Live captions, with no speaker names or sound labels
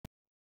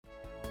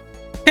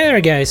Hey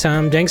there guys,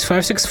 I'm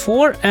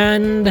Danks564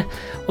 and,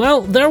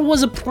 well, there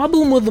was a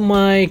problem with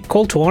my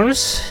Call to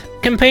Arms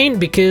campaign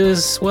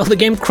because, well, the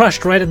game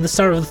crashed right at the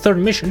start of the third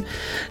mission.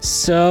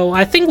 So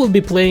I think we'll be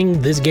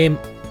playing this game,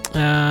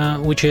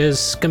 which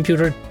is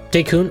Computer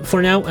Tycoon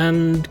for now,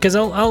 and because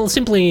I'll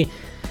simply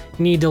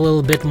need a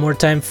little bit more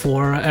time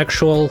for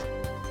actual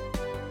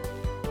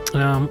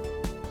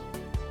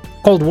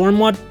Cold War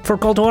mod for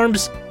Call to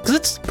Arms, because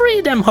it's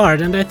pretty damn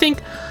hard, and I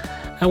think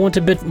I want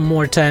a bit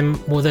more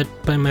time with it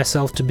by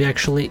myself to be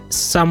actually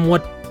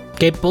somewhat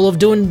capable of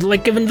doing,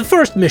 like, even the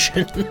first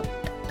mission.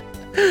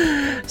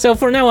 So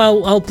for now,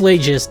 I'll play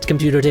just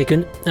Computer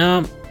Tycoon.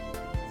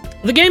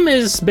 The game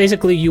is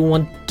basically you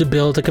want to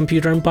build a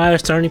computer empire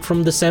starting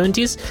from the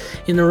 70s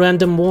in a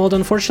random world,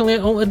 unfortunately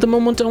at the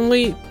moment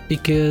only,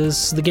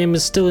 because the game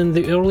is still in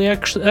the early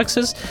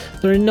access.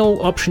 There is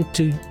no option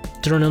to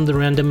turn on the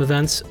random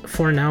events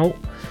for now,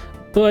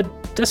 but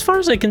as far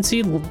as I can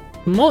see,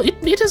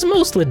 it is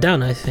mostly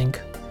done, I think.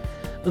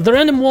 The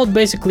random world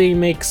basically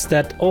makes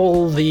that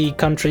all the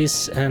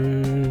countries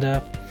and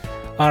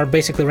are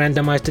basically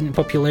randomized in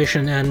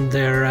population and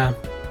their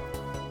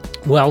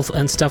wealth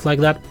and stuff like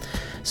that.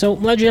 So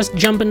let's just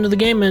jump into the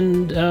game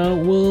and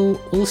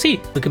we'll see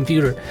the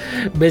computer.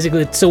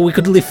 Basically, so we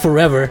could live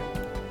forever,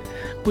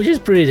 which is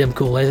pretty damn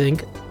cool, I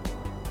think.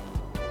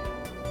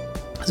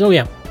 So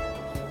yeah,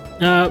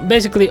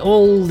 basically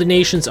all the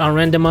nations are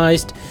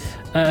randomized.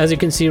 As you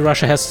can see,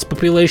 Russia has a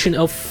population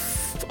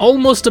of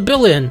almost 1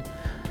 billion,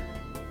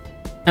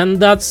 and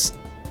that's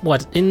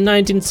what, in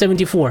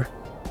 1974.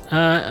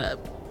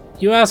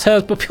 US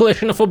has a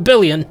population of 1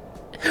 billion,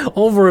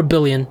 over 1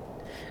 billion,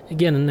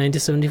 again in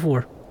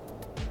 1974.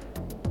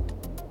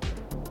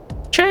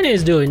 China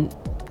is doing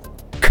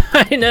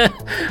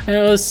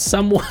kinda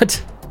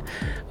somewhat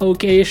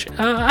okay-ish.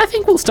 I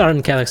think we'll start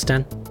in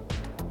Kazakhstan.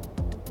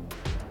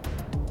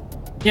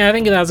 Yeah, I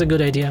think that's a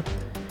good idea.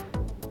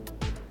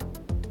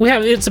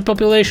 It's a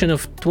population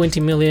of 20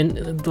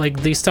 million,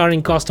 like the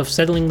starting cost of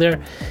settling there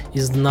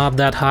is not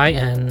that high,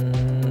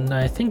 and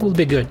I think we'll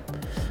be good.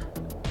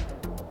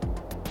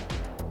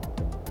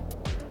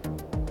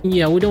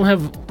 Yeah, we don't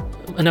have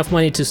enough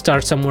money to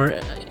start somewhere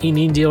in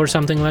India or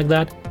something like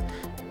that.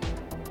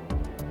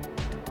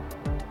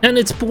 And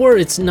it's poor,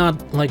 it's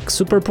not like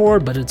super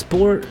poor, but it's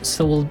poor,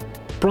 so we'll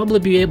probably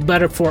be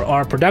better for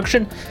our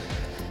production,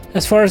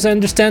 as far as I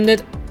understand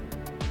it.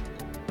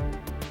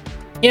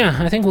 Yeah,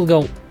 I think we'll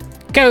go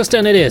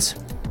Kazakhstan it is.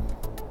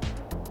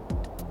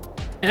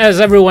 As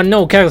everyone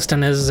knows,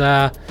 Kazakhstan is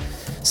a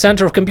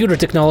center of computer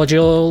technology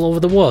all over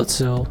the world,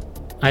 so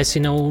I see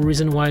no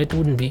reason why it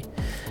wouldn't be.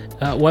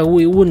 Why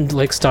we wouldn't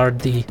like start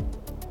the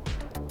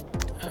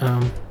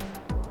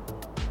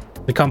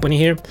company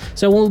here.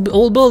 So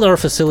we'll build our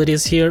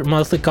facilities here.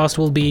 Monthly cost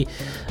will be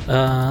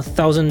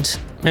 1,000,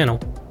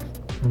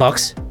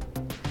 bucks.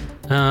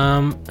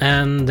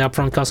 And the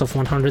upfront cost of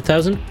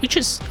 100,000, which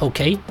is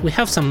okay. We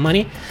have some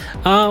money.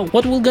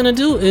 What we're gonna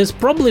do is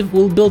probably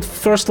we'll build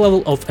first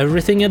level of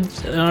everything at,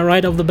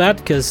 right off the bat,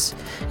 because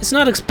it's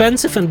not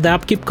expensive and the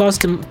upkeep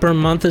cost per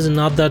month is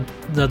not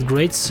that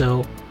great,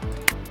 so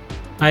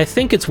I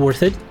think it's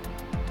worth it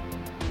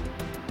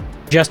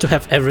just to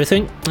have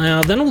everything.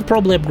 Then we'll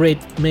probably upgrade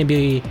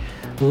maybe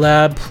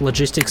lab,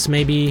 logistics,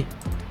 maybe.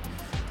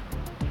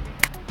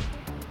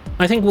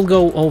 I think we'll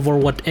go over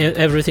what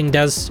everything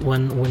does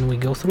when we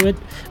go through it.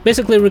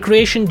 Basically,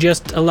 recreation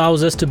just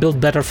allows us to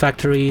build better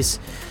factories.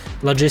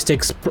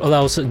 Logistics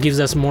gives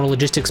us more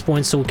logistics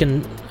points, so we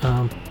can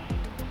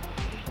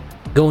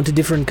go into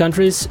different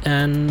countries.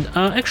 And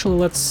actually,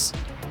 let's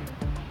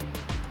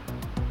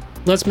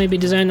maybe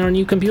design our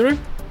new computer.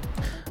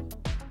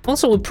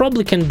 Also, we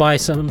probably can buy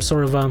some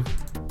sort of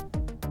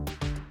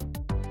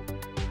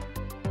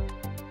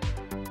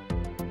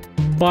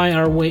buy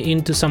our way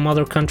into some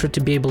other country to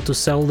be able to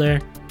sell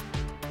there.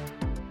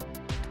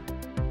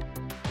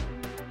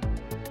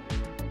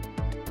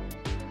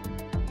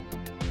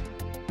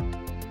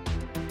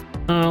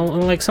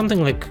 Like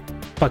something like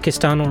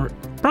Pakistan or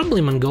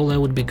probably Mongolia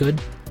would be good.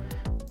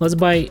 Let's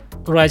buy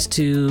rights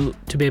to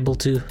be able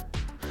to.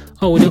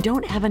 Oh, we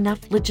don't have enough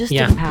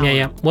logistic power.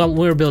 Yeah. Well,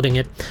 we're building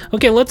it.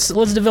 Okay, let's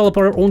develop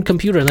our own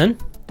computer then.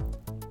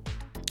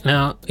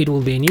 It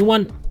will be a new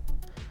one,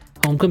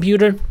 home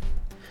computer.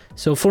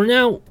 So for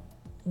now,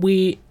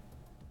 we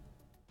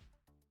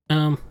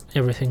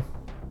everything.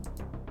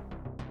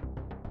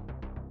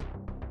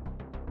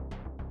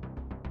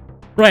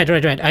 Right.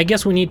 I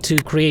guess we need to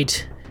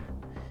create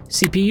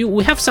CPU.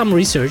 We have some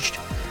researched,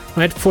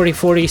 right?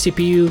 4040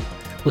 CPU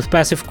with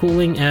passive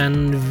cooling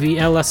and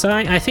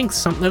VLSI. I think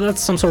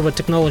that's some sort of a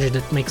technology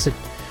that makes it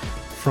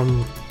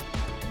from.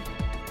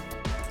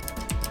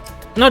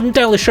 Not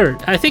entirely sure.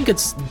 I think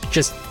it's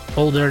just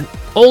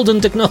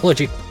olden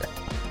technology.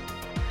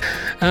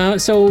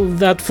 So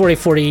that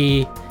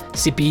 4040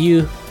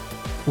 CPU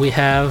we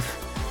have,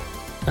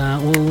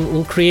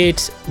 we'll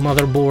create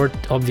motherboard,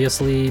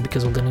 obviously,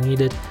 because we're gonna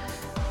need it.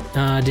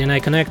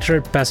 DNI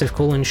connector, passive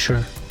cooling,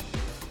 sure.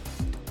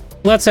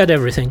 Let's add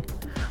everything.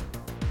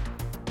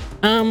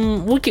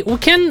 We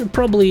can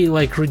probably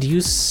like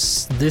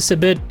reduce this a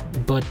bit,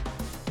 but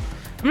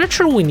I'm not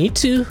sure we need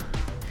to.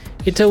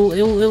 It'll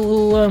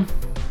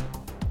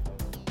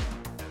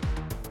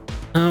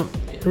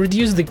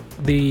reduce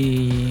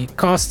the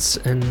costs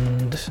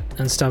and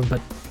stuff,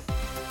 but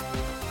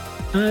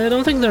I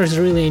don't think there's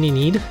really any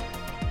need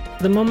at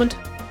the moment.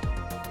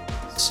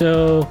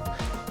 So,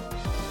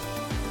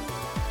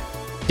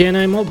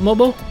 DNI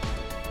Mobile.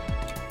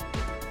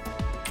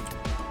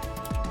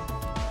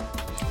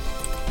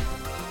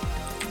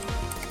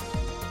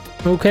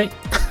 Okay,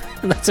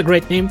 that's a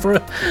great name for a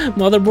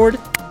motherboard,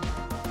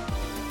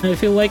 I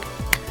feel like.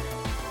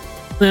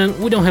 Then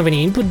we don't have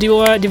any input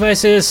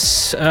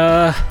devices.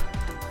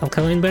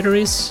 Alkaline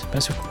batteries.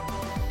 Passive.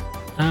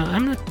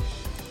 I'm not.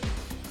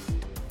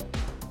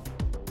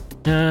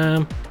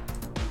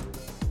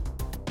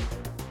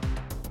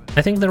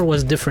 I think there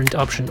was different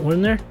option,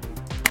 wasn't there?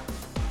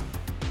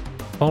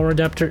 Power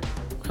adapter.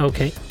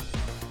 Okay.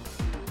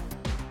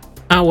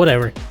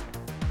 Whatever.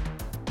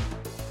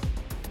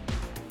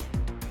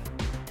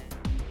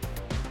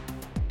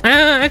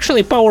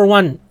 Actually, power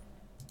 1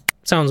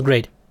 sounds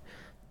great.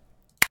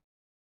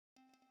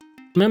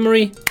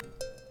 Memory.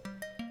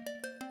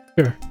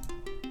 Sure.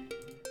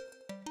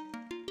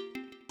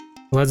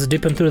 Let's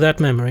dip into that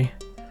memory.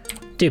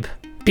 Dip.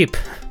 Peep.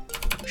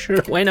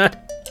 Sure, why not?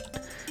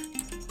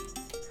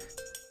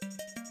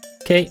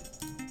 Okay.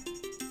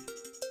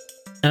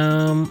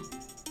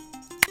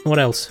 What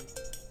else?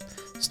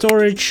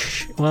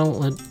 Storage.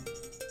 Well,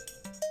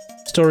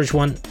 storage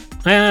 1.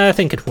 I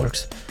think it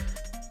works.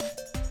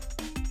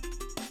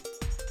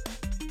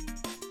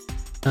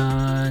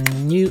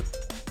 New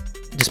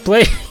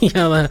display.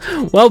 Yeah,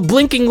 well,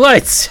 blinking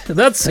lights.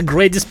 That's a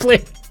great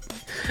display.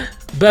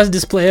 Best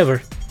display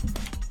ever.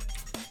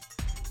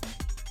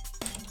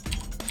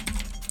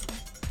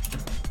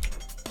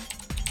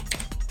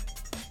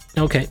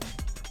 Okay.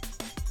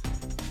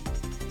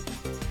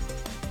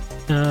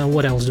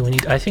 What else do we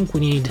need? I think we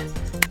need,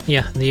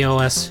 yeah, the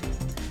OS.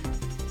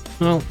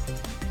 Well,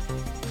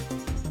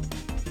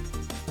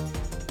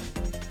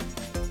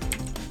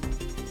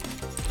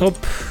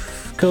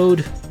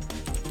 code.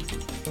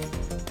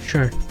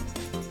 Sure.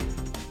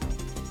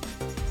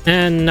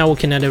 And now we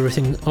can add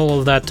everything, all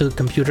of that to the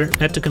computer.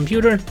 Add to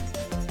computer.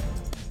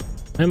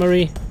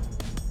 Memory.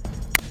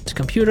 To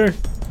computer.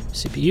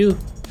 CPU.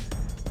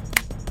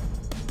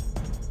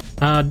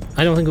 I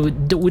don't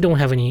think we don't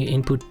have any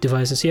input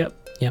devices yet.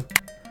 Yeah.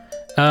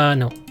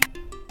 No.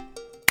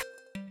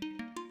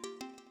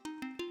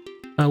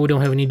 We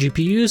don't have any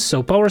GPUs,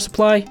 so power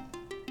supply.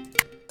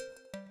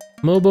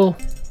 Mobile.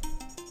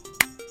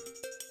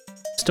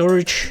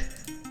 Storage.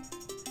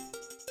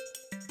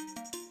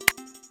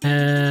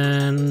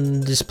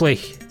 And display.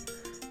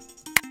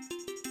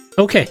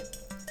 Okay.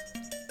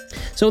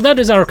 So that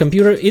is our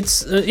computer.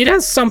 It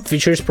has some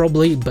features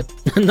probably, but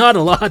not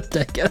a lot,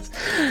 I guess.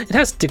 It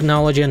has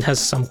technology and has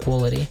some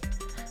quality.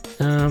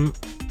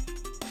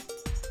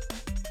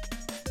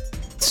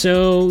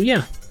 So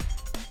yeah.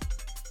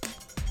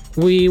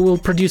 We will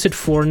produce it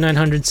for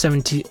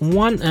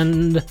 971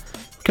 and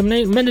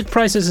recommended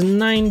price is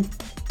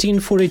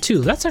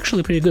 1942. That's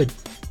actually pretty good.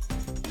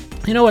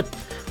 You know what?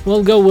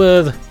 We'll go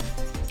with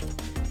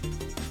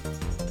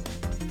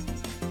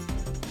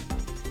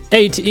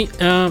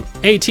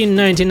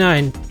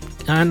 1899.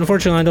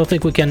 Unfortunately, I don't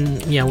think we can.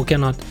 Yeah, we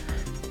cannot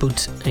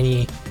put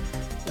any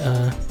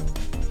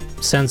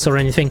cents or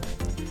anything.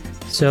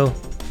 So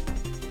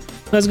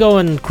let's go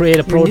and create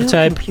a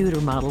prototype. New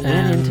computer model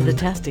went into the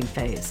testing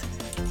phase.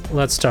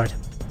 Let's start.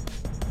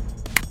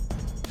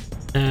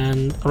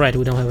 And alright,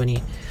 we don't have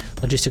any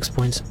logistics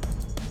points.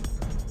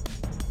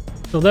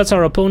 So that's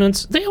our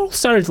opponents. They all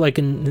started like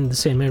in the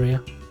same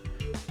area.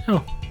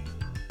 Oh.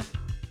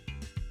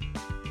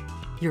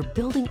 Your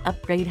building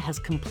upgrade has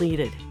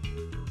completed.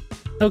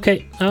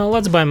 Okay,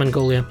 let's buy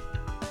Mongolia.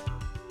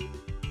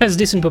 Has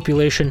decent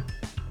population,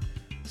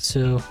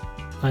 so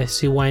I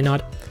see why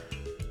not.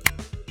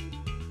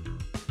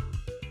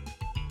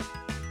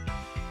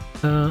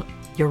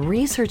 Your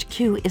research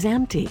queue is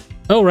empty.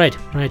 Oh, right,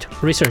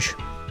 research.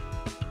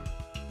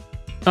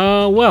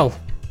 Well,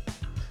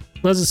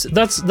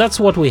 that's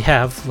what we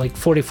have, like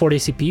 4040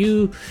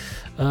 CPU.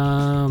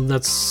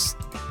 That's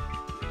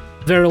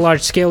very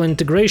large scale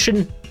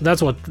integration.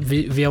 That's what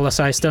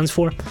VLSI stands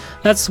for.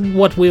 That's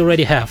what we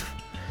already have.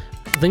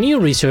 The new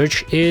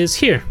research is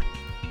here.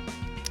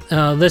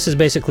 This is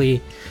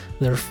basically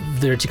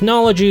their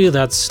technology.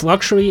 That's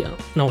luxury.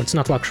 No, it's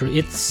not luxury.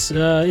 It's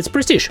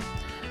prestige.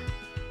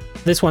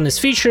 This one is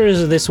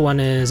features, this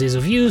one is ease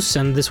of use,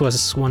 and this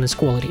one is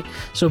quality.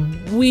 So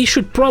we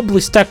should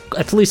probably stack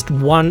at least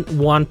one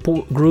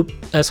group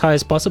as high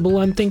as possible,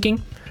 I'm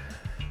thinking.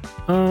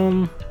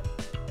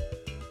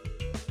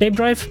 Tape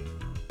drive.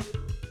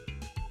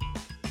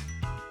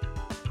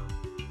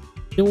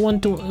 You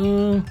want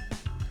to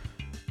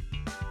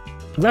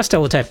glass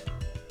teletype.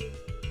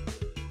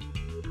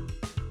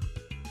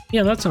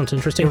 Yeah, that sounds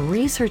interesting. Your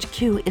research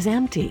queue is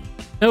empty.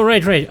 Oh,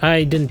 right.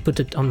 I didn't put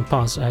it on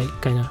pause. I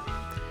kinda...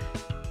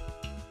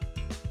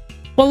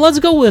 Well, let's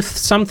go with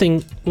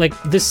something like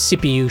this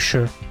CPU,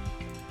 sure.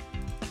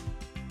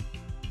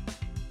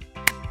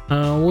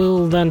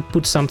 We'll then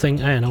put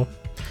something, I don't know.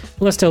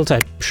 Less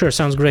type. Sure,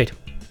 sounds great.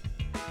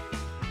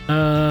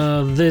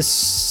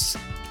 This...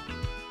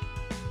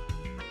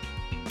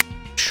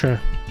 Sure.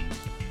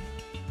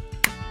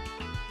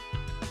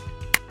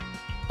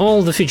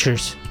 All the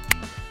features.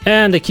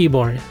 And a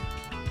keyboard.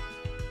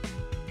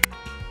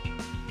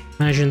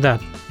 Imagine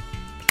that.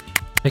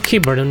 A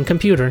keyboard on a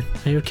computer.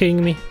 Are you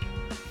kidding me?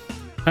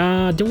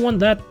 Don't want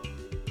that.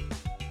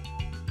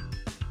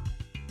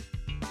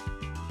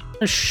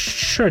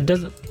 Sure,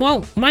 does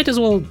well, might as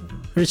well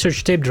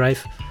research tape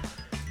drive.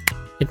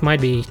 It might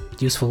be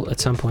useful at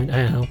some point,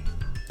 I don't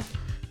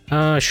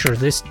know. Sure,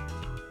 this...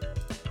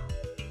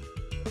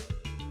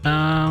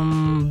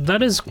 that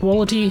is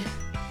quality...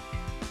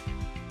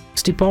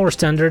 60 power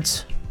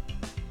standards.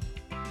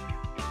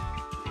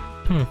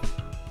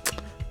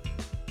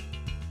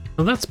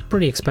 Well, that's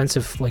pretty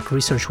expensive, like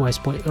research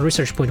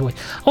point wise.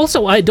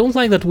 Also, I don't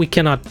like that we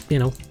cannot, you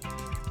know,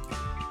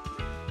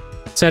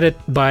 set it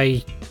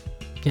by,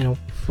 you know,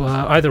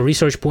 either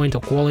research point or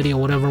quality or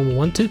whatever we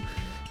want to,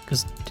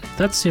 because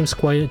that seems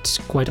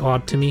quite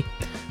odd to me.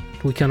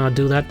 We cannot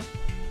do that.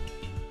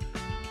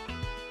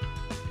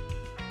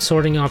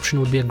 Sorting option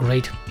would be a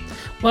great.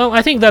 Well,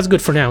 I think that's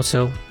good for now,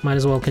 so might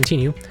as well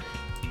continue.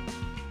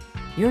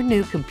 Your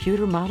new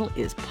computer model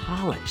is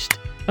polished.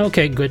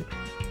 Okay, good.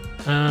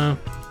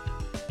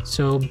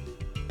 So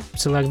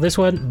select this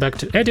one, back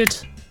to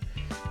edit,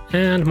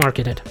 and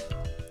market it.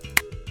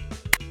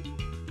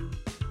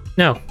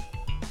 Now,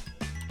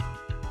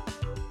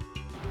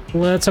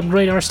 let's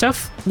upgrade our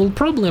stuff. We'll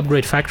probably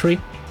upgrade factory.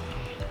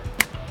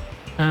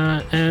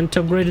 And to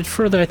upgrade it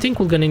further, I think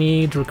we're gonna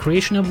need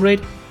recreation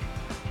upgrade.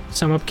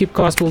 Some upkeep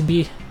cost will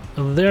be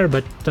there,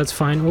 but that's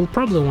fine. We'll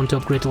probably want to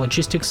upgrade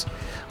logistics.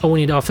 Oh, we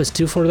need office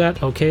 2 for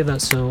that. Okay,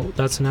 that's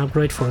an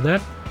upgrade for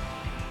that.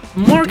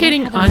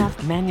 Marketing, You don't have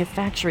enough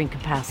manufacturing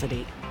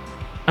capacity.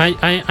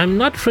 I'm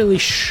not really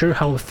sure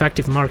how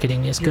effective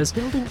marketing is, because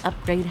building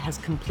upgrade has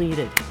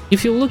completed.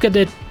 if you look at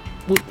it,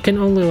 we can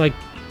only like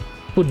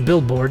put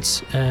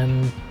billboards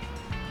and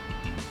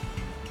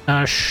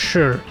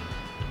sure,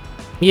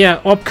 yeah,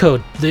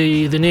 opcode.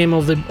 The name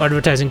of the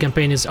advertising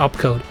campaign is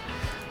opcode.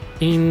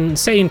 In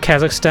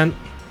Kazakhstan,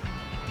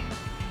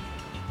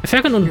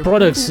 effect on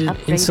products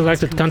in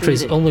selected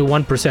countries only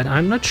 1%.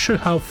 I'm not sure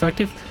how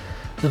effective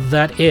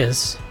that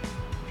is.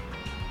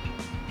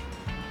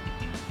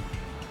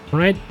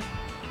 Right?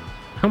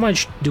 How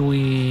much do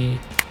we...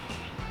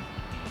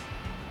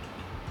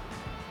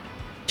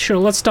 Sure,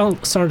 let's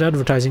start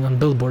advertising on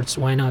billboards,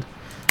 why not?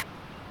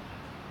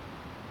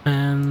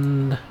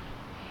 And...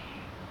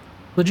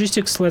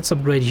 logistics, let's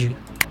upgrade you.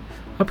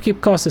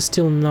 Upkeep cost is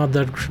still not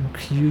that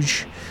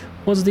huge.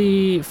 What's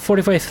the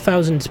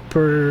 45,000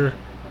 per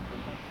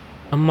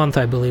a month,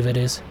 I believe it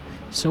is.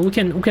 So we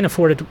can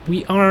afford it.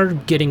 We are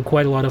getting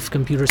quite a lot of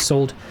computers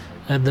sold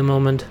at the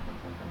moment,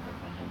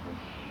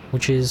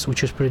 which is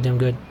pretty damn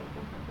good.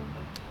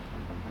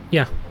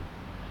 Yeah,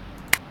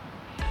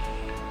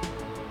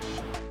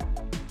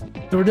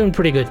 we're doing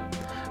pretty good.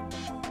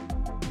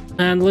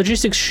 And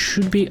logistics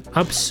should be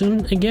up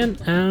soon again,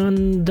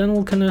 and then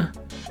we'll kinda...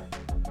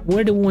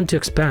 where do we want to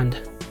expand?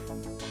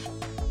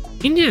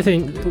 India, I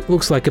think,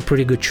 looks like a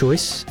pretty good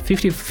choice.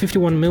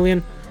 51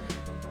 million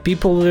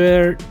people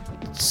there.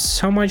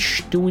 How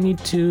much do we need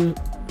to...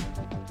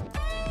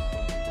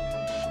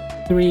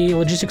 3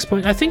 logistics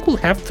points? I think we'll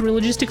have 3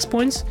 logistics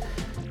points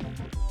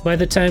by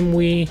the time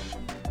we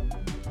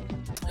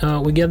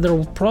get there.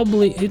 We'll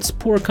probably... it's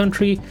poor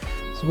country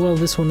as well.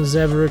 This one is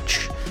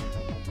average.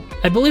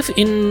 I believe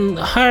in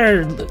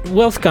higher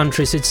wealth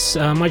countries it's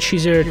much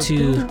easier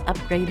to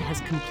upgrade has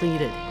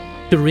completed.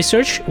 To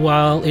research,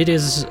 while it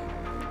is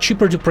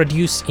cheaper to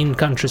produce in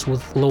countries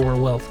with lower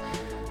wealth.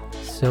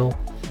 So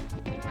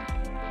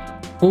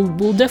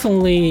we'll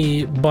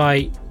definitely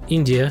buy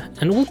India,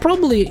 and we'll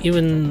probably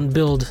even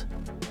build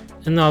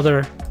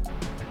another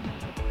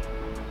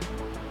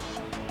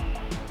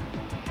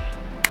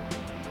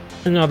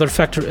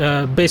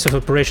factory base of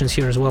operations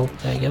here as well,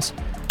 I guess,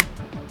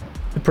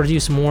 to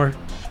produce more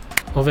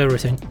of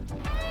everything,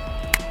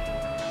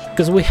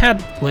 because we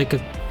had like a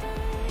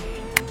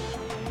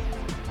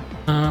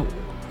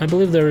I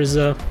believe there's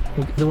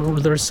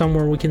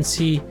somewhere we can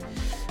see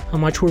how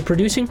much we're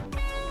producing.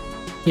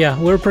 Yeah,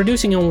 we're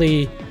producing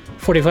only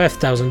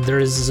 45,000. There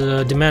is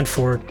a demand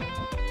for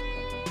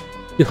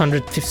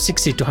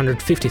 260 to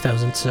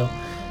 150,000, so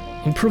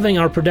improving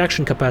our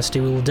production capacity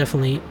will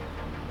definitely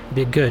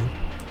be good.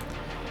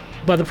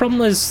 But the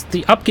problem is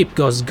the upkeep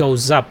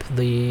goes up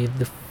the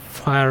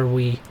higher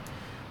we...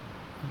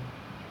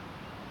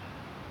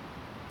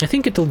 I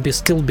think it'll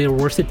still be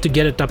worth it to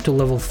get it up to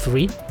level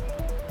 3.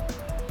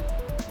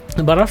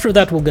 But after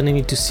that we're gonna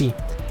need to see.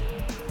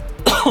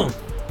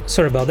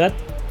 Sorry about that.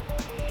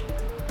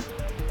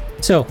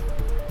 So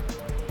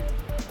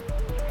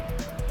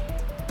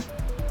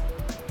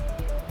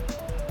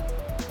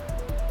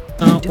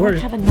don't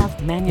have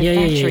enough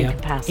manufacturing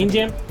capacity.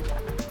 India.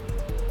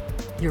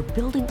 Your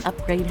building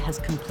upgrade has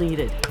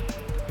completed.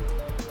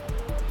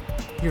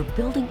 Your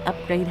building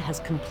upgrade has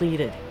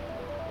completed.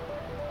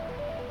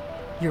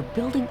 Your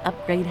building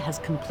upgrade has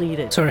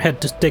completed. Sorry, I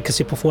had to take a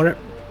sip of water.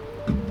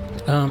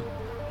 The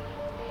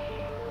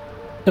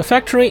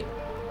factory.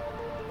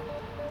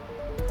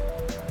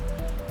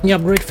 Yeah,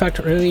 upgrade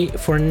factory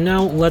for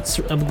now. Let's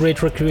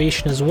upgrade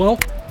recreation as well.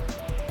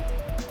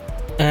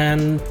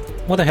 And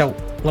what the hell?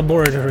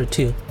 Laboratory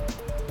too.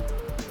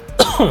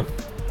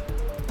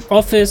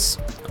 Office.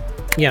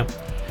 Yeah,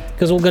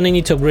 because we're gonna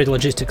need to upgrade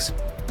logistics.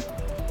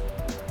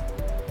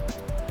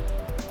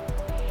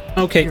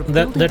 Okay,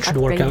 that should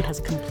work out. Has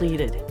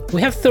completed.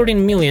 We have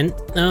 13 million.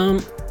 I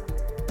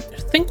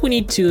think we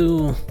need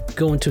to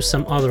go into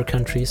some other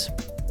countries.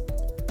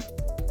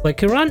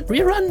 Like Iran.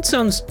 Iran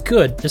sounds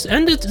good.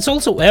 And it's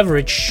also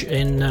average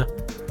in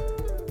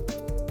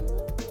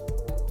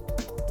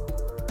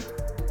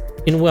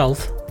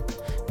wealth.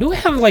 Do we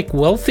have like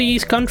wealthy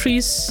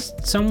countries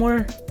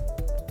somewhere?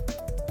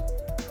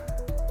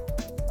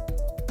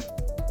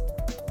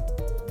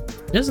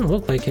 Doesn't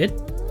look like it.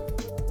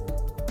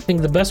 I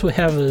think the best we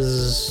have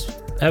is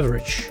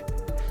average.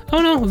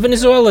 Oh no,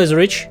 Venezuela is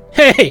rich.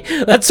 Hey,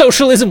 that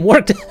socialism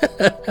worked.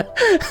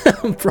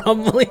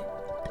 Probably.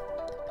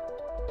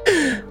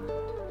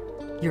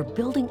 Your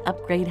building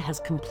upgrade has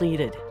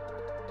completed.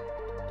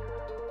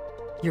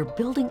 Your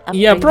building upgrade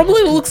Yeah,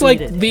 probably has looks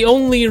completed. like the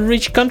only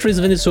rich country is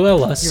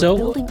Venezuela. Your So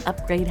building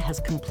upgrade has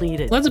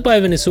completed. let's buy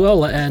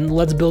Venezuela and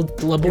let's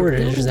build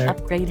laboratories Your building there.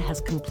 upgrade has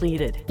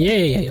completed.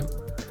 Yeah.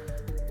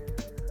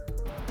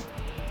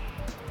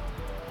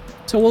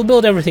 So we'll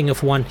build everything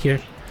of one here.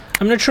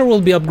 I'm not sure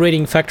we'll be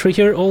upgrading factory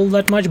here all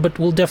that much, but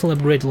we'll definitely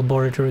upgrade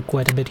laboratory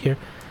quite a bit here.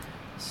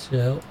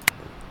 So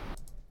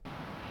I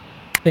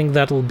think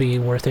that'll be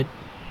worth it.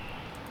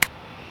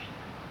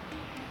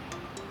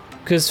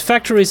 Because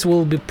factories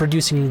will be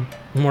producing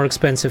more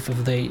expensive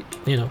if they,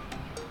 you know,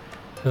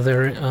 if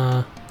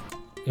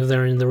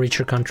they're in the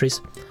richer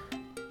countries.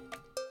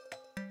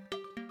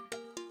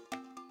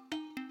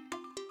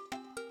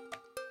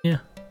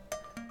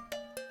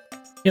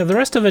 Yeah, the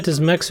rest of it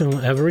is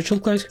maximum average,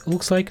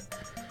 looks like.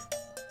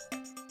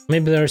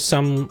 Maybe there's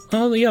some...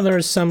 Oh, yeah,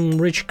 there's some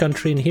rich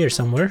country in here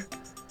somewhere.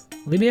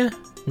 Libya?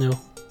 No.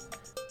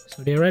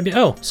 Saudi Arabia?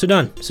 Oh,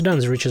 Sudan.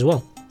 Sudan's rich as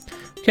well.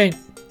 Okay.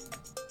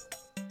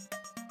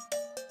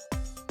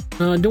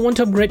 Don't want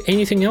to upgrade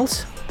anything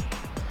else.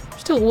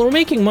 Still, we're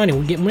making money.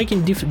 We're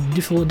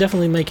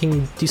definitely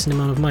making decent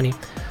amount of money.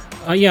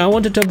 Yeah, I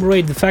wanted to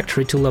upgrade the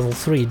factory to level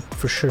 3,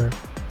 for sure.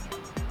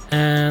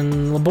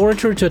 And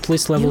laboratory to at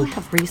least level 2. You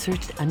have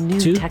researched a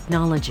new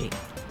technology.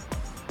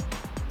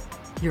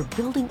 Your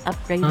building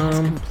upgrade has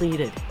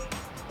completed.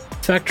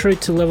 Factory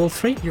to level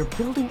 3? Your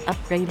building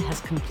upgrade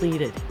has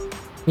completed.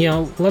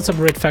 Yeah, let's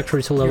upgrade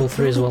factory to level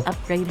 3 as well.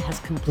 Upgrade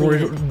has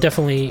completed. We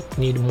definitely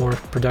need more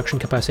production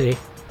capacity.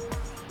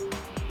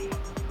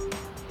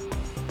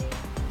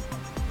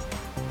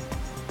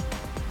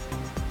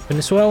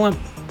 Venezuela.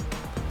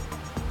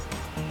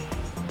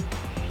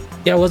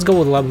 Yeah, let's go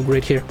with lab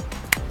upgrade here.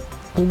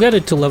 We'll get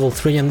it to level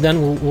 3 and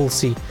then we'll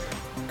see.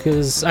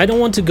 Because I don't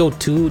want to go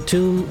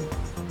too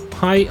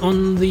high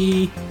on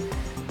the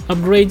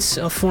upgrades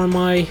for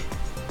my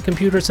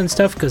computers and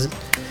stuff, because it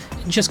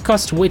just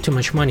costs way too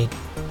much money.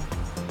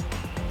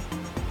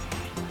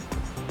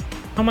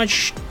 How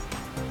much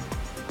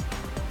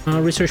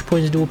research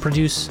points do we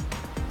produce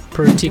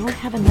per tick? You don't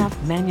have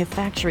enough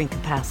manufacturing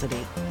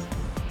capacity.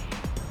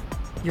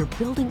 Your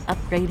building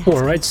upgrade has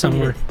 4, right?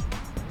 Somewhere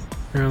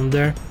around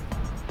there.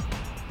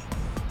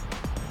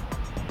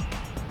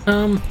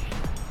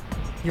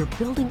 Your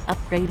building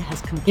upgrade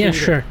has completed.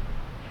 Yeah, sure.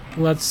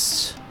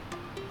 Let's...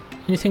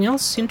 Anything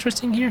else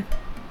interesting here?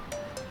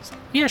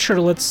 Yeah, sure,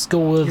 let's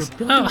go with...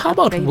 how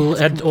about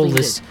we'll add all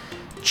this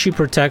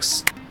cheaper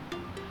text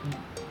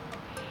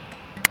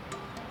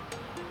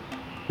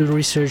to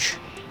research.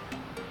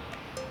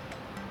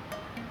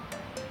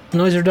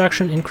 Noise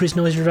reduction, increased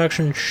noise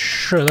reduction.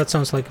 Sure, that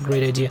sounds like a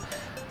great idea.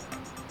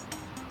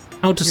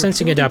 Auto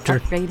sensing adapter.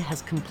 Upgrade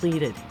has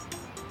completed.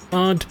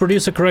 To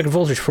produce a correct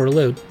voltage for a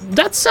load.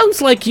 That sounds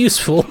like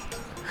useful.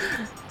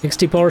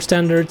 XT power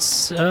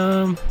standards,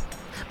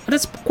 but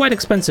it's quite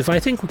expensive. I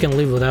think we can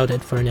live without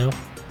it for now.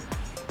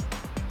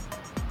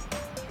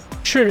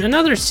 Sure,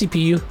 another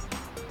CPU.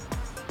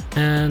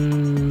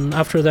 And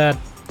after that,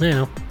 you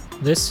know,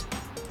 this.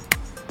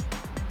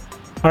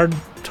 Hard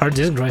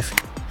disk drive.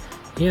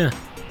 Yeah,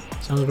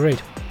 sounds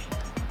great.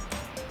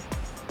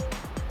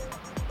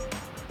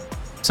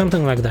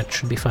 Something like that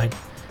should be fine.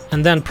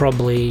 And then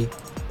probably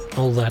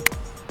all that.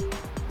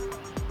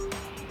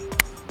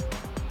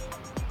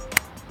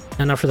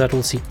 And after that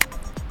we'll see.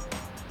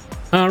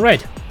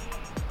 Right.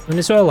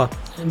 Venezuela,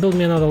 build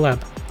me another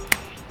lab.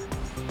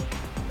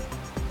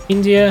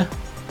 India,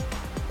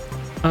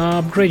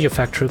 upgrade your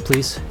factory,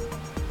 please.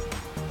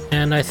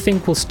 And I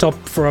think we'll stop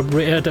for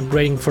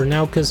upgrading for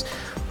now, because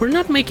we're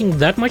not making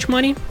that much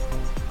money.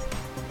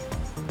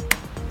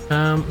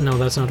 No,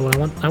 that's not what I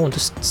want. I want to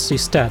see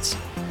stats.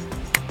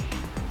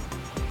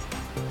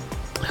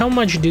 How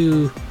much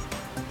do...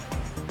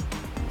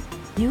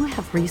 You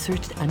have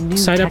researched a new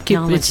Side upkeep,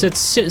 technology.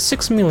 it's at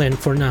 6 million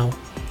for now.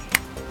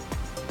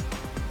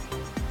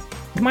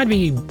 It might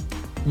be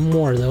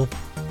more though.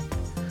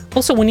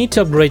 Also, we need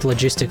to upgrade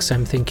logistics,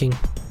 I'm thinking.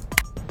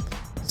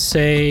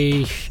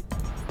 Say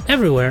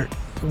everywhere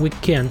we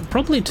can.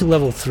 Probably to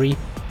level 3.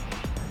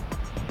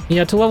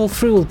 Yeah, to level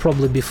 3 will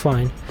probably be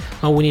fine.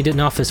 Oh, we need an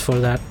office for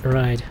that,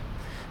 right.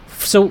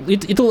 So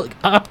it'll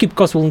upkeep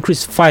cost will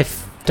increase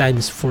 5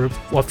 times for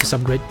office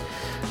upgrade.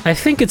 I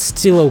think it's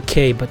still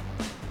okay, but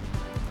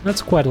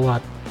that's quite a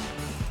lot,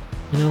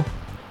 you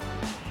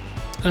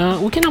know.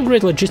 We can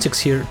upgrade logistics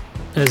here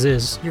as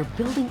is. Your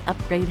building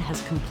upgrade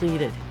has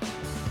completed.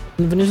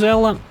 In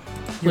Venezuela,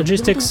 Your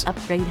logistics.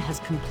 building upgrade has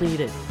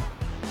completed.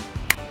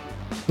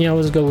 Yeah,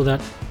 let's go with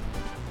that.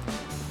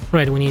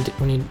 Right, we need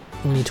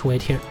to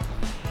wait here.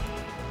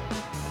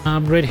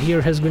 Upgrade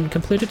here has been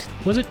completed.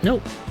 Was it?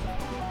 No.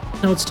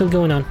 No, it's still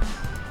going on.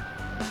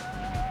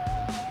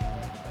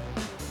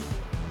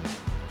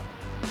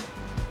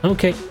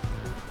 Okay.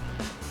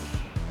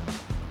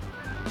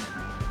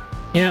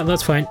 Yeah,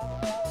 that's fine.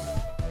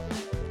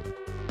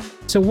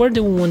 So where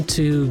do we want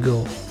to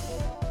go?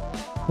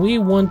 We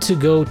want to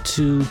go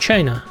to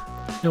China,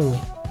 don't we?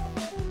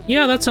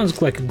 Yeah, that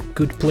sounds like a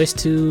good place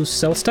to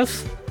sell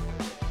stuff.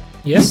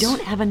 Yes? You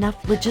don't have enough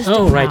logistics.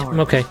 Oh, right. power.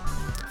 Okay.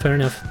 Fair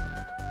enough.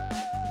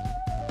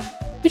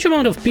 Huge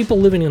amount of people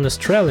living in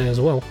Australia as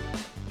well.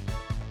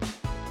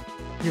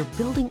 Your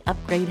building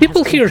upgrade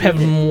People has here have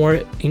completed.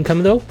 more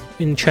income though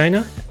in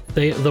China.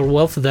 Their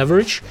wealth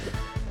average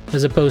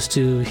as opposed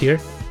to here.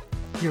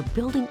 Your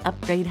building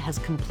upgrade has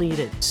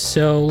completed.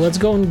 So let's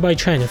go and buy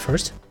China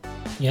first.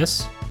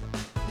 Yes.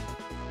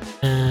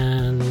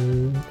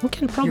 And we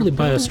can probably Your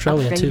buy building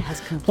Australia upgrade too.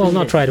 has Well,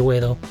 not completed. right away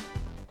though.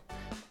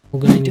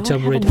 We're gonna You need to don't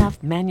have upgrade.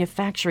 enough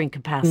manufacturing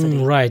capacity.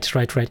 Right.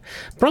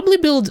 Probably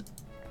build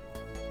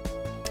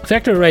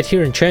factory right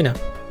here in China.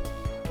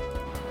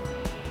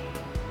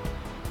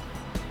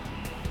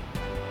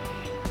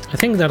 I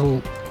think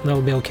that'll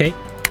be okay.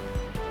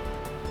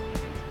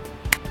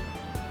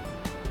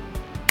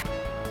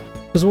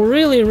 Because we're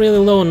really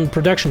low on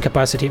production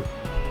capacity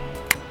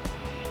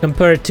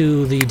compared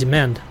to the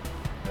demand.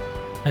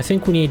 I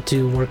think we need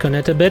to work on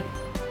it a bit.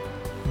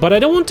 But I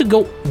don't want to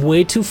go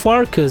way too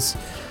far, because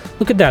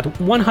look at that,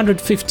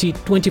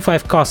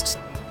 125 costs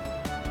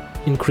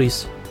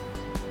increase.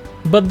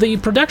 But the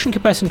production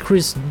capacity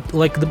increase,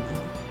 like the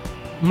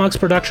max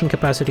production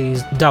capacity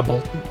is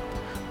doubled,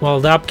 while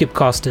the upkeep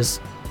cost is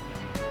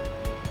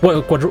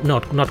well,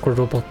 not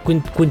quadrupled,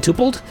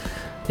 quintupled?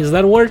 Is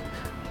that a word?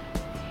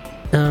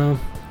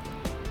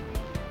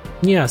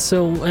 Yeah,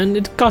 so, and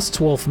it costs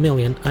 12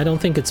 million. I don't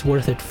think it's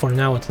worth it for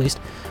now, at least.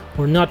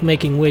 We're not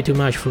making way too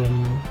much from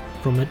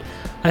it.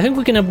 I think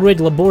we can upgrade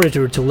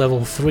laboratory to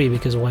level 3,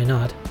 because why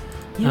not?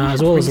 You As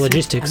have well as researched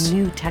logistics. A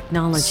new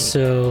technology.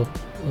 So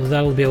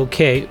that will be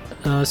okay.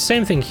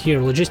 Same thing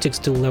here, logistics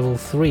to level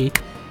 3.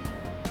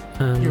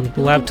 Your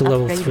Lab to building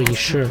level upgrade 3, has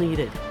sure.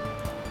 completed.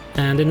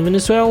 And in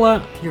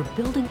Venezuela, Your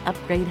building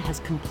upgrade has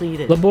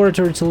completed.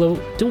 laboratory to level...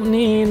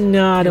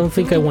 No, I don't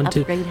think I want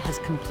to Upgrade has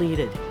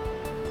completed.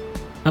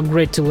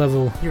 upgrade to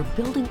level... Your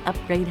building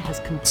upgrade has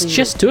completed. It's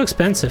just too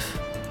expensive.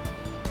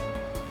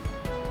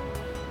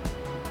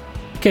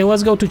 Okay,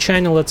 let's go to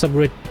China, let's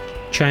upgrade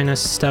China's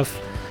stuff.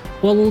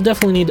 Well, we'll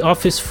definitely need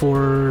office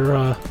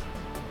for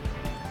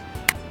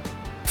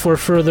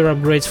further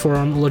upgrades for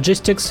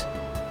logistics.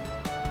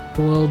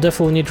 We'll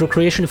definitely need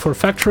recreation for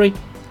factory.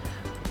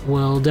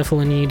 We'll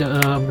definitely need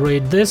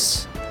upgrade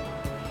this.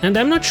 And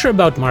I'm not sure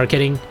about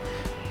marketing.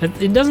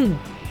 It doesn't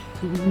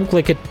look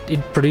like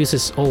it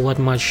produces all that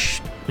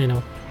much, you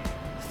know,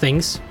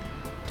 things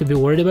to be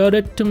worried about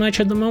it too much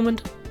at the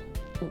moment.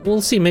 We'll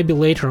see, maybe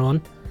later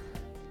on.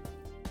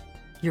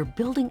 Your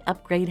building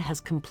upgrade has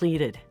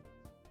completed.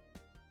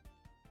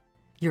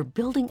 Your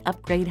building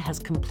upgrade has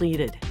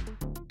completed.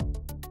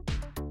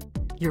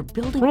 Your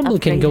building Probably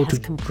upgrade can go has to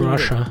completed.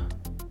 Russia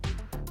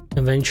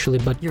eventually,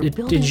 but Your it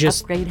building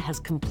just upgrade has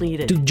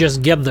completed. to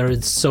just get there,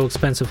 it's so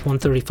expensive.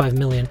 135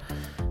 million.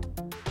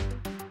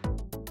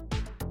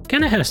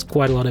 Canada has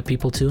quite a lot of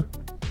people too.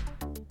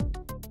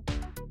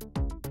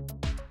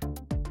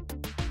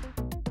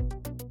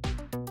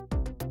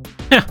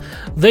 Yeah,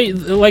 they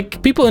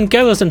like people in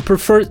Kazakhstan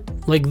prefer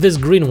like this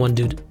green one,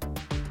 dude.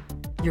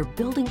 Your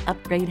building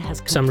upgrade has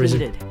completed. Some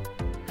reason.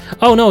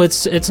 Oh no,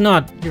 it's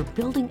not. Your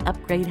building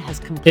upgrade has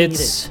completed.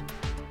 It's.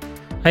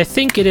 I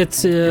think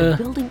it's. Your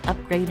building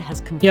upgrade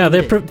has completed. Yeah,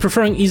 they're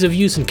preferring ease of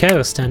use in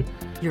Kazakhstan.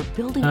 Your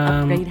building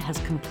upgrade has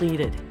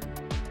completed.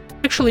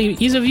 Actually,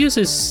 ease of use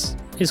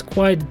is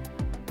quite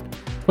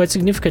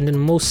significant in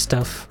most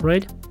stuff,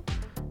 right?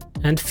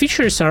 And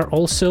features are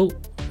also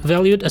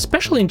valued,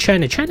 especially in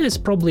China. China is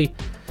probably,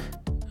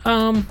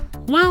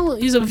 well,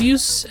 ease of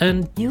use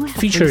and You have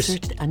features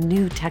researched a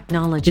new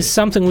technology. is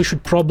something we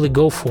should probably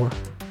go for,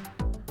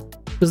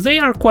 because they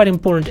are quite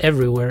important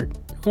everywhere.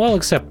 Well,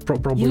 except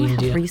probably You have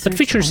India, but researched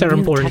features a are new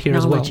important here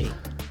as well. technology.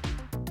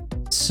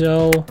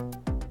 So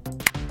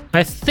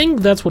I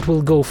think that's what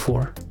we'll go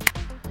for.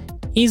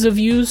 Ease of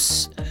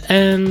use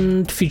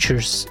and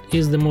features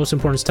is the most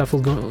important stuff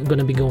we're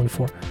gonna be going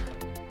for.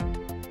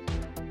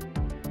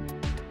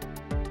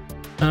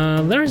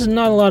 There's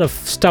not a lot of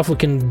stuff we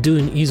can do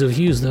in ease of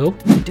use, though.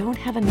 You don't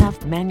have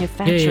enough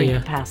manufacturing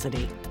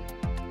capacity.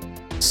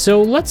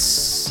 So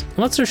let's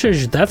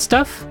research that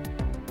stuff.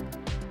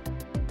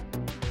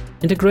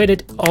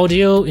 Integrated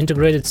audio,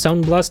 integrated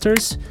sound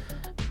blasters,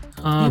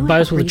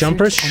 BIOS with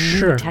jumpers,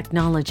 sure.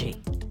 Technology.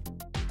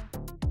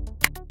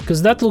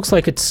 Because that looks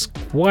like it's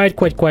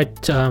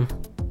quite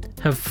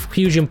have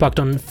huge impact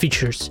on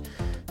features.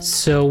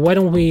 So why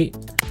don't we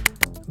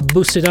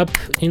boost it up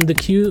in the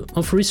queue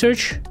of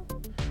research?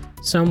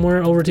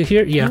 Somewhere over to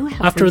here, yeah.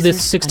 After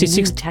this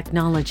 66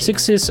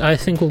 6s, I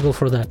think we'll go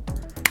for that.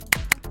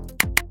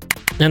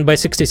 And by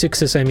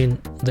 66s, I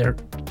mean their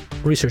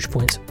research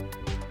points.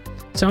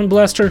 Sound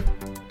blaster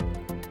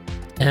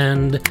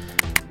and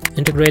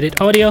integrated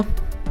audio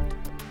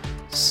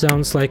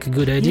sounds like a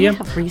good idea.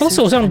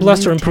 Also, sound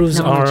blaster improves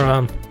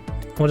our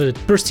what is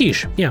it?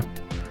 Prestige, yeah.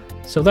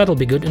 So that'll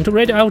be good.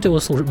 Integrated audio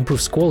also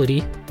improves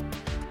quality,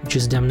 which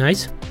is damn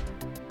nice,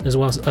 as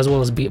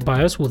well as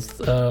BIOS with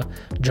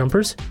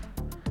jumpers.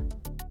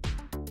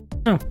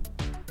 Oh,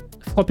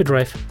 floppy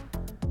drive.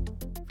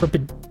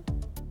 Floppy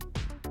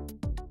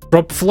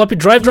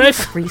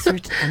drive.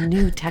 Researched a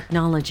new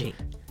technology.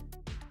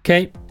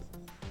 Okay,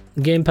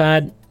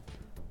 gamepad,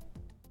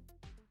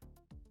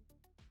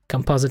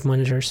 composite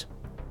monitors.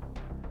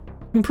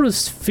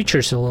 Improves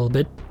features a little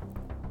bit.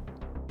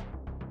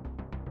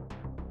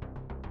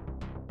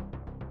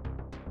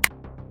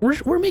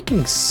 We're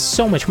making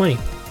so much money.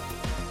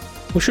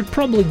 We should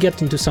probably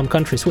get into some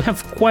countries. We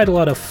have quite a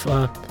lot of.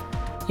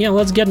 Yeah,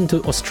 let's get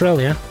into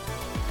Australia.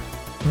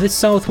 This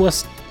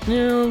Southwest, you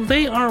know,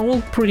 they are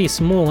all pretty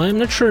small. I'm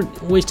not sure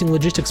wasting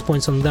logistics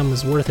points on them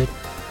is worth it.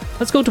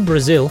 Let's go to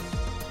Brazil.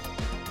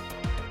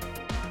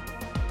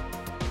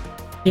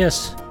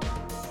 Yes.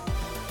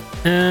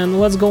 And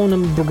let's go on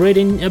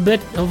upgrading a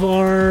bit of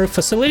our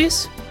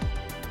facilities.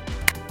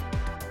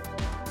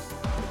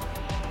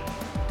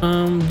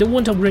 Don't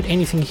want to upgrade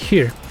anything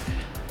here.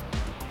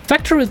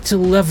 Factory to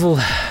level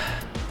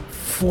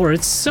 4,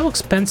 it's so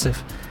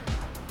expensive.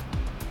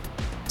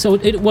 So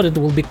it will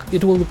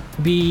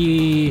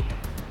be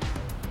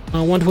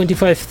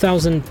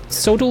 125,000.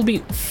 So it will be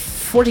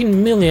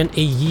 14 million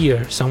a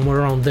year,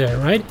 somewhere around there,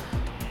 right?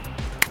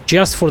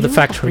 Just for the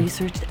factory.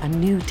 Researched a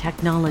new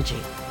technology.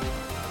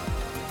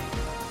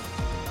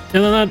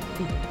 No, not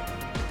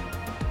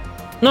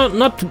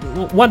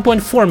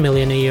 1.4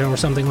 million a year or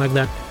something like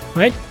that,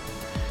 right?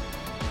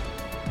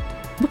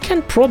 We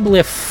can probably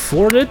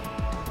afford it.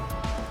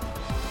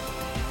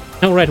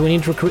 Oh, right, we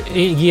need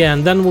yeah,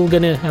 and then we're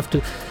gonna have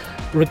to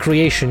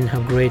recreation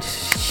upgrade.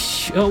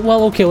 Oh,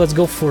 well, okay, let's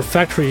go for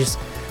factories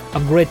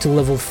upgrade to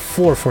level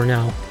 4 for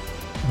now,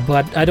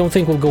 but I don't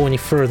think we'll go any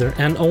further,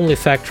 and only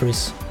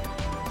factories,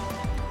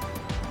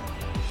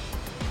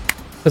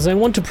 because I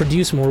want to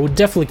produce more. We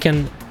definitely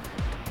can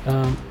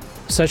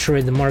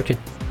saturate the market.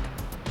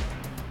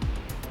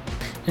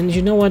 And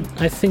you know what,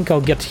 I think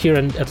I'll get here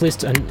and at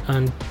least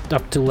and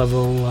up to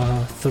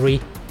level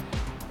 3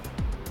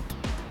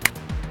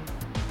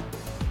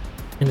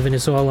 in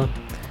Venezuela.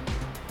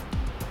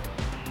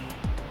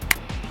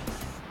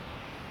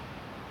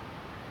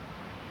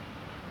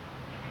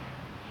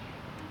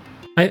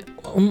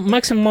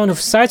 Maximum amount of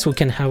sites we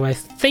can have, I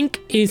think,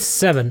 is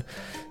 7.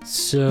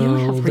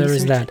 So there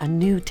is that. A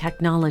new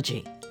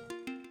technology.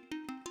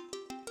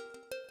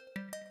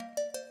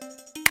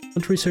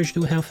 What research do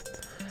we have?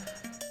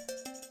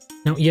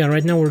 Now, yeah,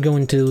 right now we're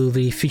going to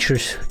the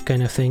features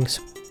kind of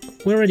things.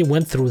 We already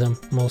went through them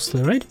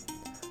mostly, right?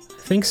 I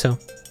think so.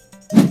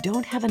 You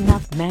don't have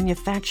enough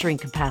manufacturing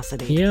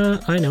capacity. Yeah,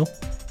 I know.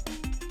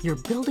 Your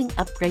building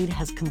upgrade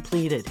has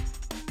completed.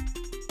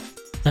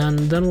 And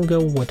then we'll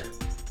go what?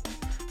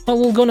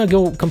 Well, we're gonna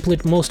go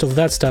complete most of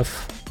that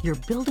stuff. Your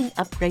building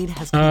upgrade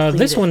has completed.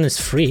 This one is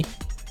free.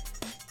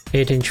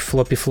 8-inch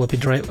floppy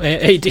drive.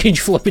 8-inch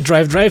floppy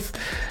drive.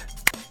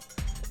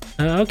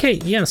 Okay,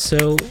 yeah.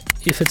 So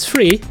if it's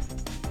free,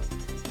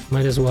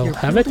 might as well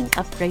have it. Your building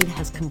upgrade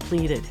has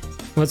completed.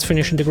 Let's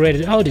finish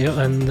integrated audio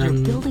and then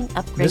your building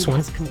upgrade this one.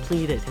 Has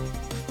completed.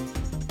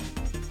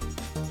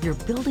 Your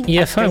building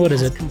EFI, what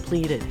is it?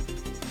 Completed.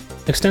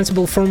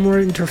 Extensible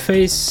firmware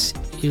interface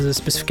is a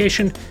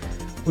specification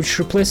which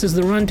replaces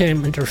the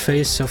runtime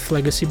interface of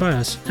legacy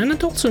BIOS, and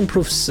it also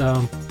improves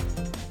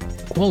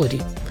quality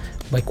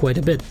by quite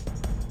a bit.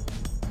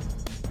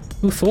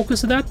 We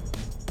focus that.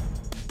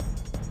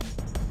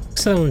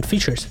 Excellent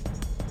features.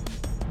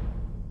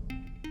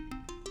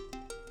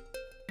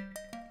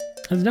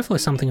 That's definitely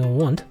something I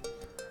want.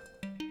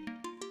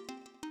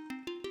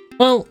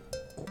 Well,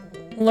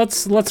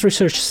 let's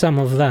research some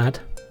of that,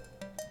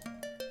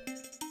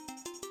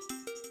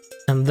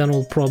 and then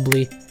we'll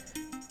probably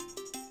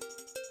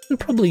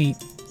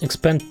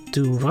expand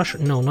to Russia.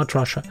 No, not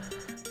Russia.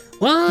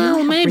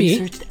 Well, maybe. You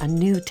have researched a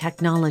new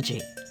technology.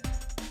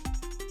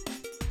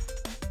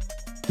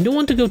 You don't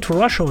want to go to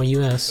Russia or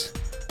US.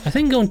 I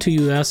think going to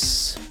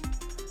US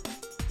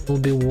will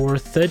be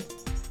worth it.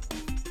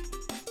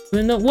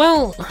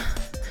 Well,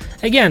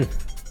 again,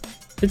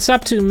 it's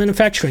up to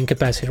manufacturing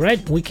capacity,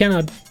 right? We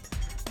cannot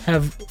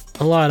have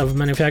a lot of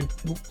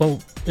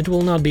well, it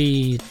will not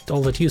be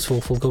all that useful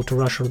if we'll go to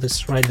Russia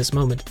right this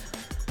moment.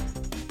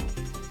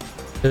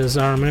 Because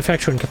our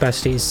manufacturing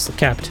capacity is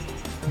capped,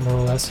 more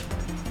or less.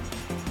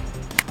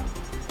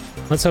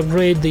 Let's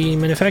upgrade the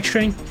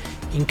manufacturing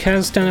in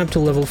Kazakhstan up to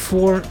level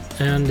 4,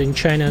 and in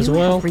China as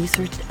well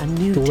researched a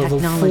new to level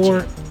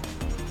technology.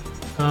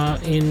 4.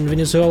 In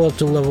Venezuela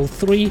to level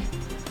 3.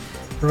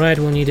 Right,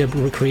 we'll need a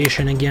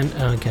recreation again.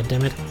 Oh, god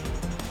damn it.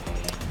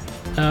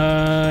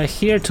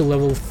 Here to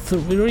level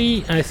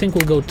 3. I think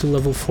we'll go to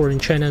level 4 in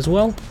China as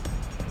well.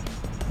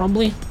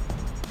 Probably.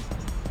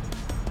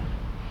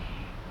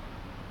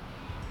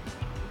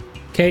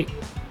 Okay.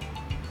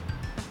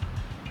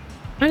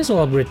 Might as well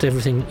upgrade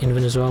everything in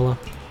Venezuela.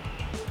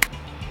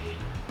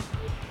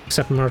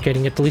 Except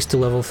marketing, at least to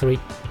level 3.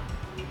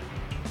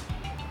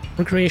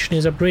 Recreation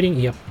is upgrading?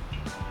 Yep.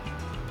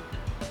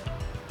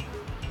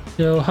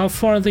 So how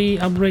far the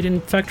upgrade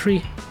in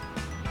factory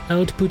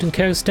output in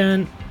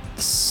Kazakhstan?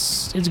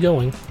 It's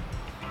going.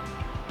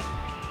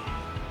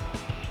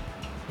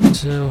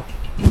 So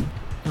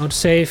I would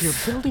say your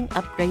building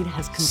upgrade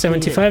has completed.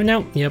 75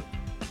 now. Yep.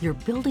 Your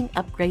building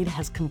upgrade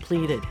has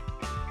completed.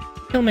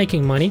 Still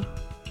making money.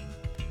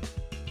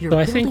 Your So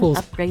I think we'll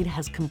upgrade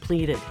has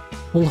completed.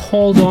 We'll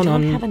hold on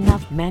don't have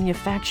enough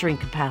manufacturing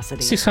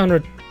capacity.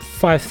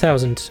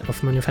 605,000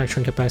 of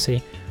manufacturing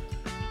capacity.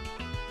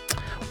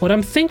 What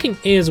I'm thinking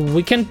is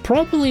we can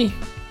probably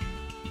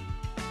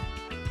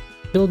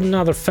build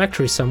another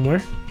factory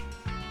somewhere.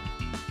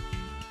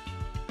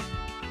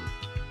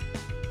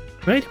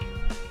 Right?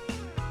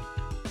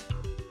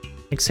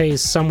 Like say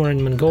somewhere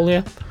in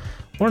Mongolia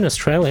or in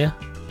Australia.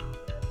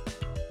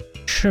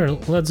 Sure,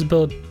 let's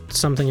build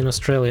something in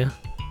Australia.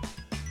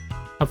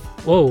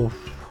 Whoa,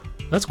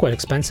 that's quite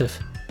expensive.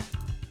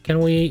 Can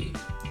we...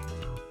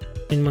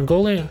 in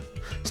Mongolia?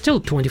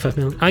 Still 25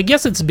 million. I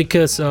guess it's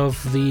because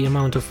of the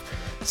amount of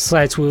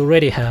sites we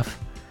already have.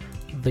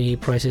 The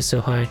price is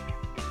so high.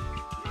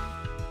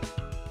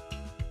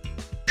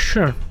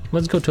 Sure,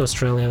 let's go to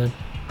Australia then.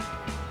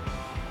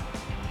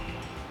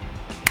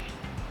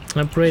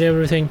 Upgrade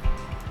everything.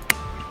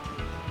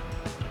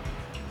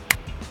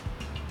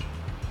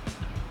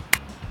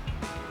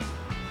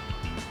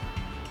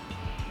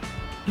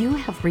 You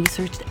have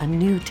researched a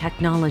new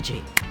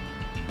technology.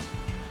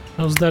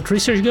 How's that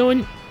research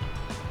going?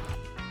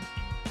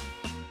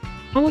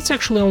 Well, it's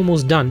actually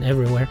almost done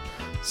everywhere.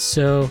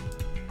 So,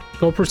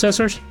 go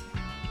processors.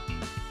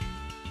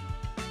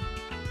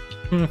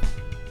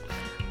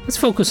 Let's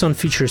focus on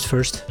features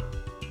first.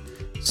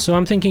 So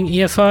I'm thinking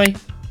EFI,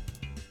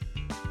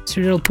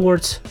 serial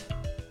ports,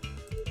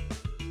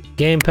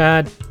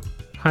 gamepad,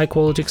 high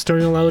quality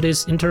external audio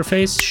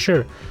interface,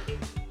 sure.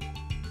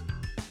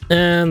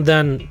 And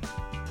then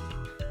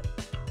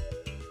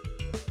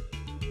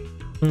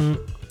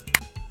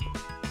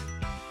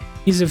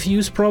ease of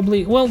use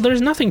probably. Well,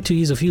 there's nothing to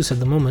ease of use at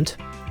the moment.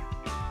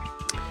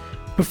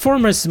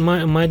 Performance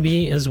might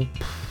be as...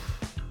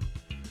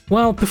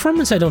 well,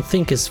 performance I don't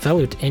think is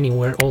valued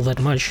anywhere all that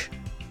much.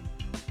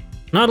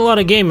 Not a lot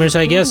of gamers,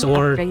 I guess,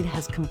 or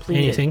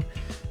anything.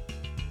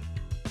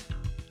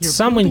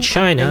 Some in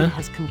China.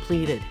 Has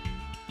completed.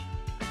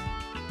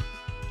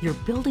 Your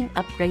building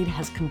upgrade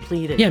has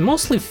completed. Yeah,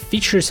 mostly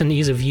features and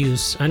ease of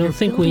use. I don't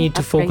think we need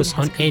to focus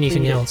on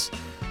anything else.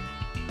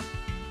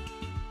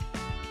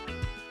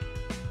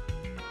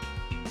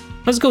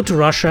 Let's go to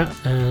Russia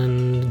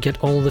and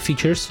get all the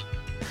features.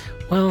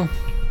 Well,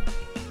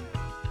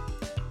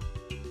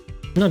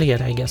 not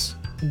yet, I guess.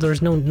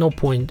 There's no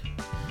point.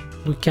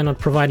 We cannot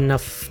provide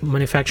enough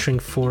manufacturing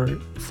for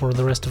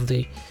the rest of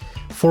the...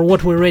 for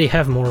what we already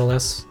have, more or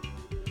less.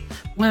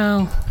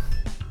 Well...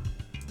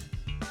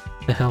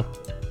 the hell.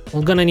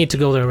 We're gonna need to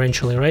go there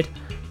eventually, right?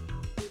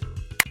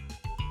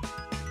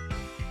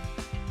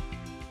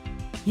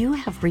 You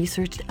have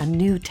researched a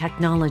new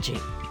technology.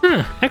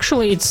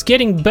 Actually, it's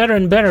getting better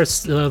and better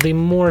the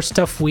more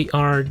stuff we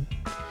are...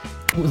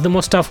 the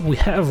more stuff we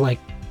have, like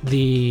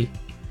the...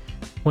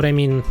 what I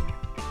mean...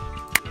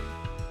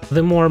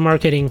 the more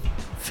marketing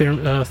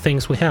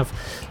things we have.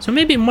 So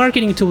maybe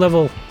marketing to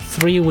level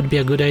 3 would be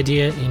a good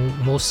idea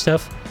in most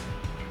stuff.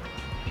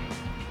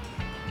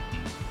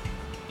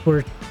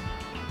 We're...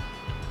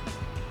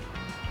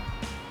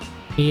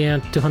 yeah,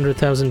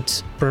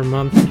 200,000 per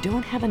month. You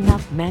don't have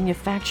enough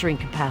manufacturing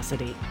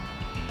capacity.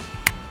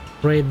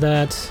 Rate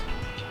that.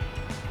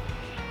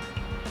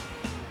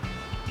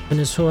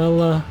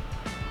 Venezuela.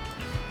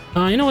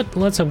 You know what?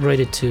 Let's upgrade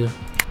it to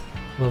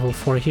level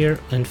 4 here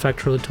and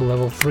factory to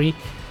level 3.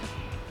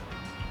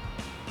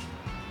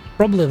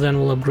 Probably then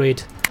we'll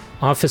upgrade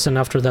office and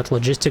after that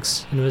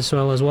logistics in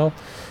Venezuela as well.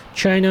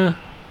 China,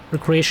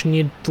 recreation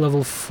need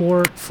level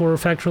 4 for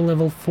factory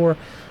level 4.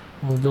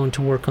 We're going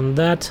to work on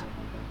that.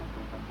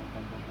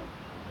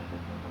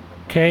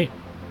 Okay,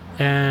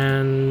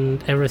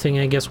 and everything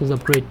I guess we'll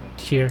upgrade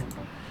here,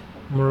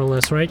 more or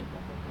less, right?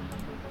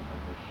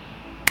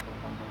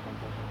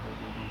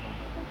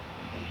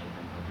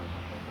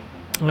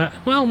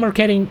 Well,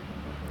 marketing...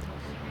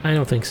 I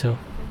don't think so.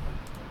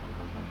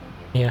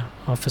 Yeah,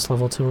 office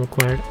level 2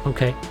 required.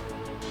 Okay.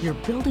 Your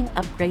building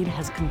upgrade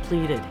has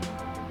completed.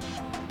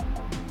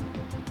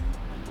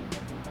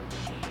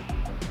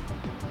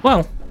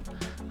 Well,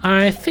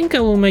 I think I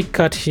will make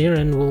cut here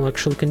and we'll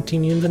actually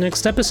continue in the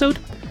next episode.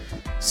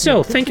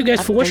 So, thank you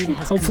guys for watching.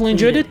 Hopefully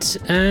enjoyed it,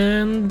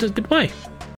 and goodbye.